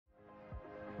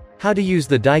How to use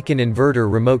the Daikin inverter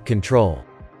remote control.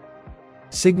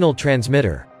 Signal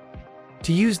transmitter.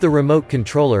 To use the remote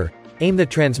controller, aim the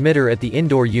transmitter at the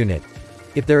indoor unit.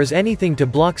 If there is anything to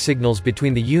block signals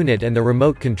between the unit and the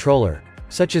remote controller,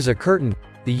 such as a curtain,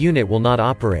 the unit will not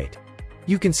operate.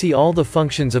 You can see all the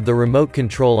functions of the remote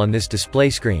control on this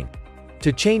display screen.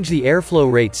 To change the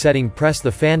airflow rate setting, press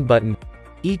the fan button.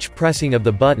 Each pressing of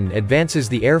the button advances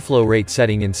the airflow rate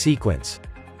setting in sequence.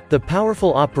 The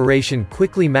powerful operation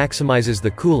quickly maximizes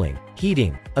the cooling,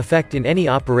 heating effect in any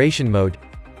operation mode.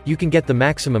 You can get the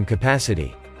maximum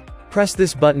capacity. Press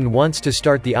this button once to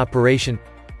start the operation.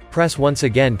 Press once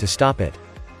again to stop it.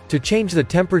 To change the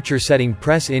temperature setting,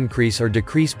 press increase or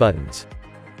decrease buttons.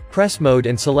 Press mode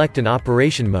and select an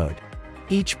operation mode.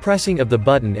 Each pressing of the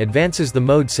button advances the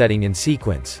mode setting in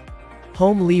sequence.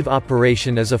 Home leave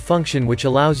operation is a function which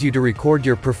allows you to record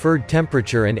your preferred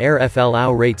temperature and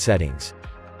airflow rate settings.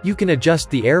 You can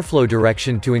adjust the airflow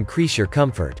direction to increase your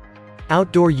comfort.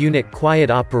 Outdoor unit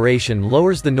quiet operation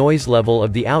lowers the noise level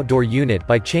of the outdoor unit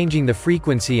by changing the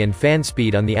frequency and fan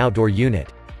speed on the outdoor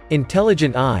unit.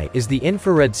 Intelligent Eye is the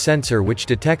infrared sensor which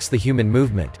detects the human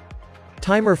movement.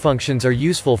 Timer functions are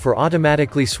useful for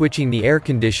automatically switching the air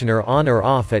conditioner on or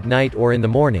off at night or in the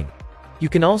morning. You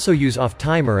can also use off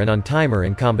timer and on timer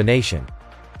in combination.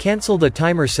 Cancel the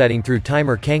timer setting through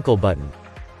timer cancel button.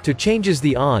 To changes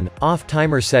the on/off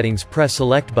timer settings, press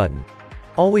select button.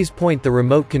 Always point the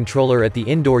remote controller at the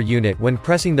indoor unit when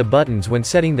pressing the buttons when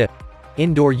setting the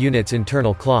indoor unit's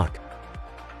internal clock.